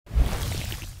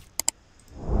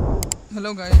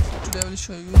Hello guys, today I will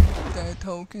show you that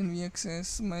how can we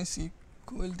access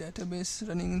MySQL database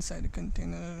running inside a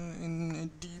container in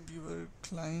a DBeaver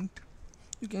client.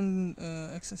 You can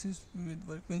access it with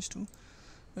Workbench too,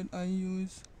 but I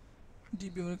use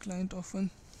DBeaver client often,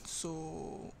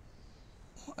 so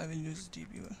I will use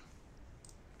DBeaver.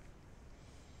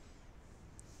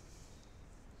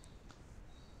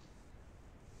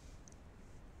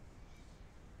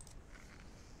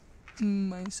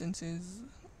 My instances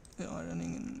are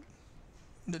running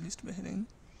in the list Bahrain.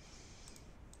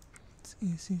 It's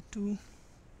easy to,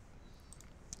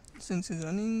 since it's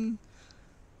running,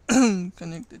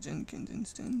 connect the Jenkins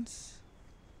instance,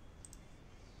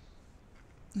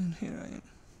 and here I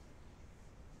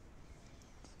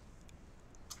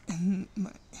am in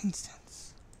my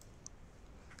instance.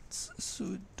 It's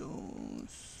sudo.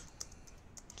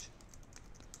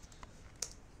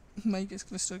 MySQL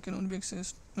cluster can only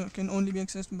be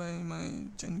accessed by my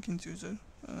Jenkins user.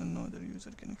 No other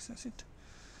user can access it.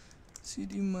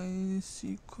 cd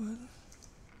MySQL.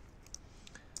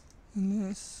 And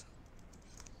yes,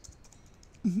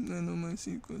 nano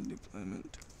MySQL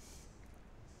deployment.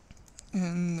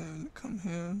 And I will come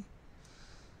here,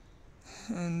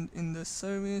 and in the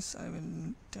service I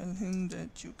will tell him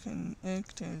that you can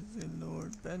act as a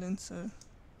load balancer.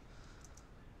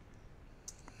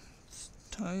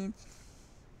 Type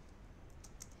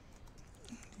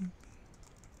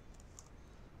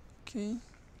okay,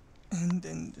 and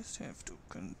then just have to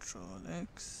control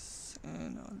X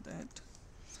and all that.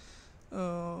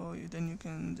 Then you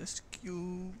can just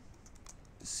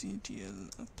ctl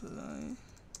apply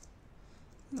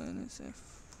 -f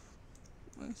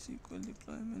MySQL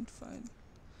deployment file.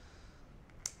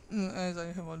 As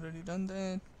I have already done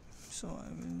that, so I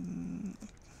will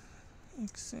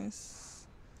access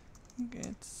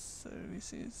get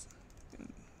services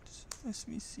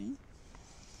svc,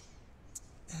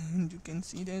 and you can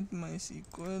see that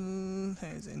MySQL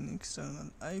has an external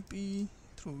IP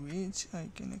through which I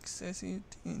can access it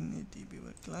in a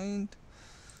DBeaver client.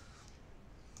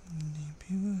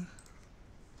 DBeaver.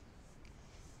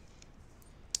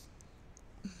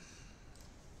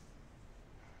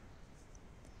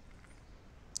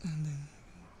 And then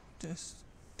just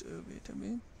wait a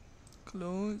bit,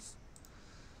 close,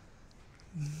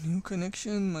 new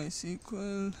connection,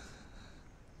 MySQL,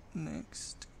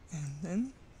 next, and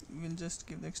then we'll just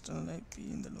give the external IP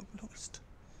in the local host.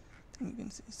 Then we can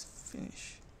say it's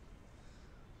finish.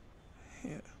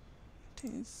 Here it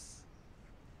is.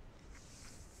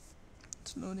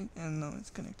 It's loading, and now it's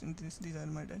connecting. These are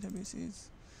my databases,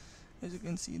 as you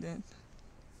can see that.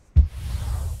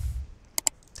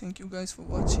 Thank you guys for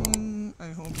watching.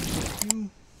 I hope it helped you.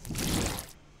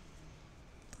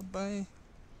 Bye bye.